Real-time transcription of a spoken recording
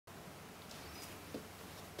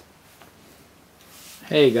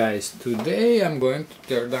Hey guys, today I'm going to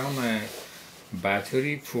tear down a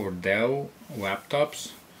battery for Dell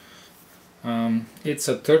laptops. It's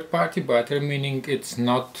a third-party battery, meaning it's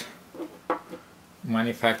not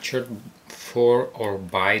manufactured for or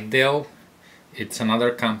by Dell. It's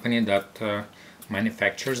another company that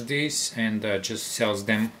manufactures these and just sells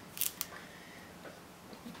them.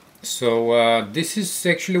 So this is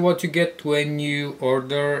actually what you get when you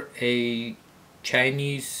order a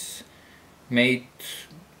Chinese made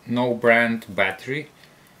no brand battery.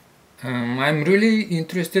 I'm really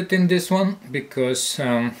interested in this one because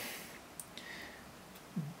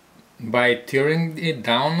by tearing it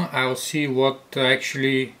down I'll see what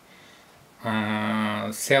actually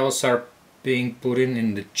cells are being put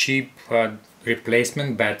in the cheap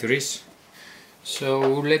replacement batteries. So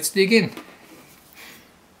let's dig in.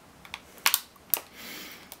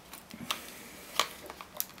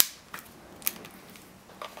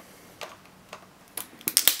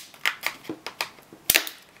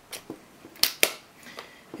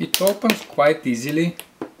 It opens quite easily.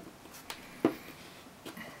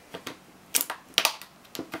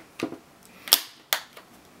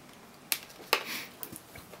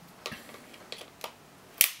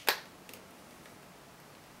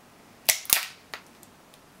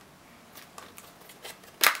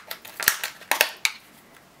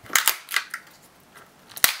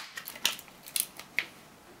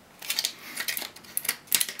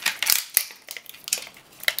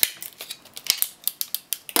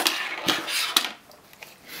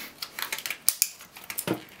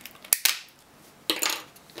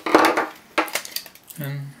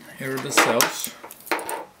 And here are the cells.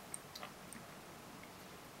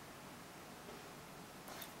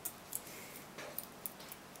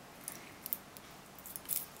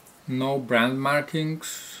 No brand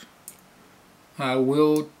markings. I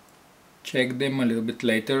will check them a little bit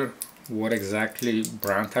later. What exactly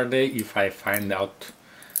brand are they, if I find out.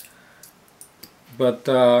 But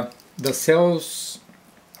the cells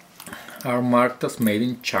are marked as made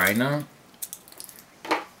in China.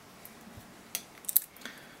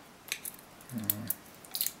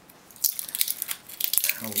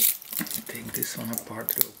 I'll take this one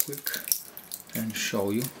apart real quick and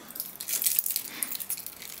show you.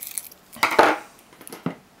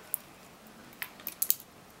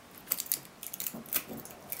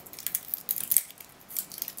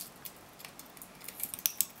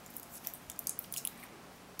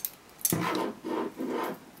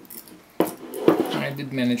 I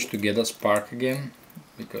did manage to get a spark again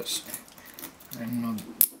because I'm not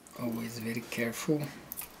always very careful.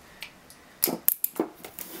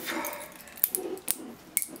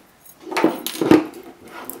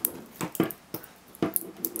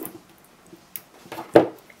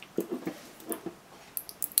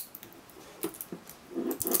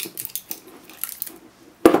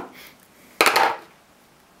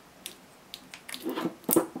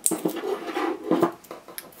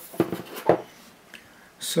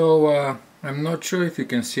 So I'm not sure if you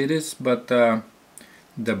can see this, but the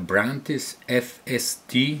brand is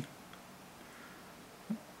FST.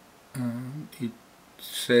 It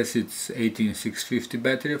says it's 18650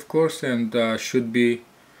 battery, of course, and should be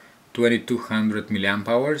 2200 milliamp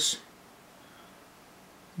hours.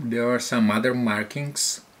 There are some other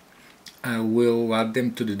markings. I will add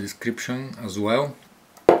them to the description as well.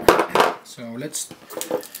 So let's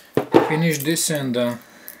finish this and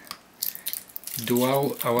do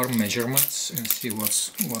all our measurements and see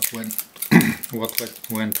what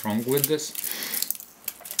went wrong with this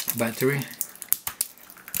battery.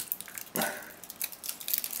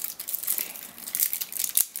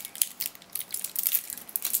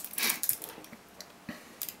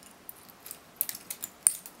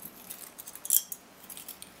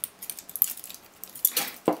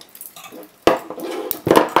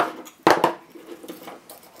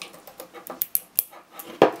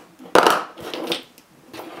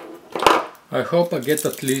 I hope I get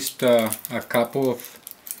at least a couple of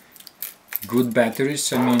good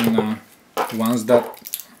batteries, I mean ones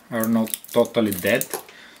that are not totally dead,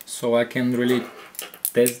 so I can really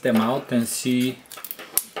test them out and see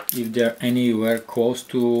if they're anywhere close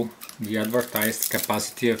to the advertised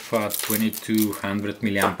capacity of 2200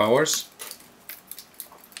 milliamp hours.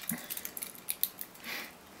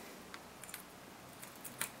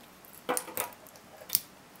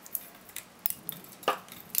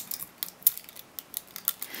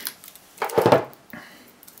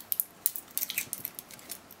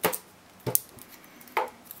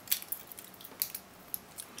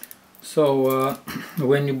 So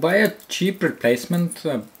when you buy a cheap replacement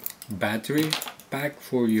battery pack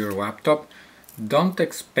for your laptop, don't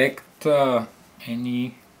expect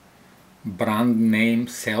any brand name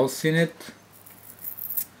cells in it,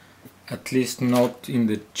 at least not in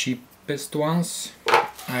the cheapest ones.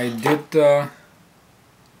 I did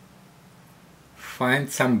find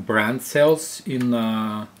some brand cells in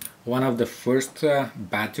one of the first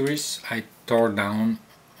batteries I tore down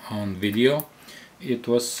on video. It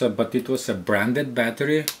was but it was a branded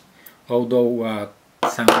battery, although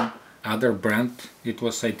some other brand, it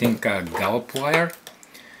was I think a Gallop wire,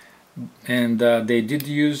 and they did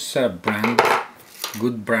use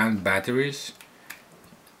good brand batteries,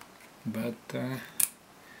 but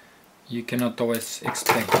you cannot always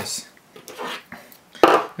expect this.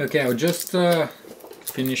 Okay, I'll just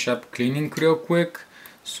finish up cleaning real quick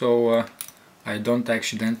so I don't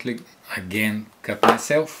accidentally again cut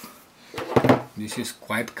myself. This is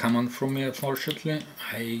quite common for me, unfortunately.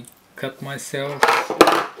 I cut myself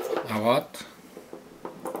a lot.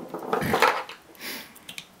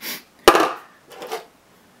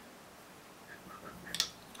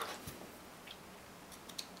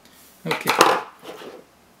 Okay,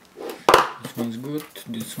 this one's good,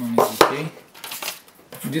 this one is okay.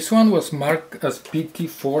 This one was marked as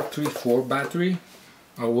PT434 battery,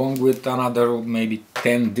 along with another maybe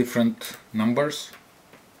 10 different numbers.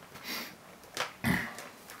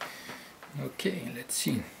 Okay, let's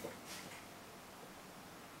see.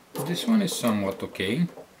 This one is somewhat okay.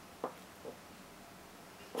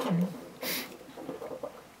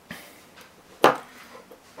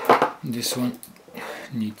 This one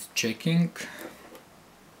needs checking.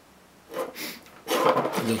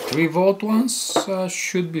 The 3-volt ones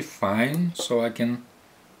should be fine, so I can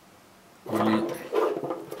really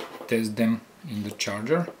test them in the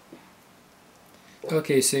charger.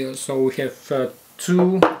 Okay, so we have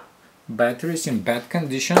 2 batteries in bad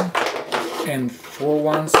condition and 4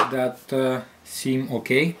 ones that seem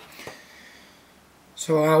okay.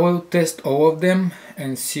 So I will test all of them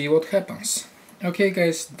and see what happens. Okay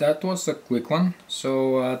guys, that was a quick one,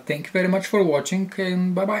 so thank you very much for watching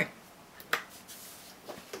and bye bye.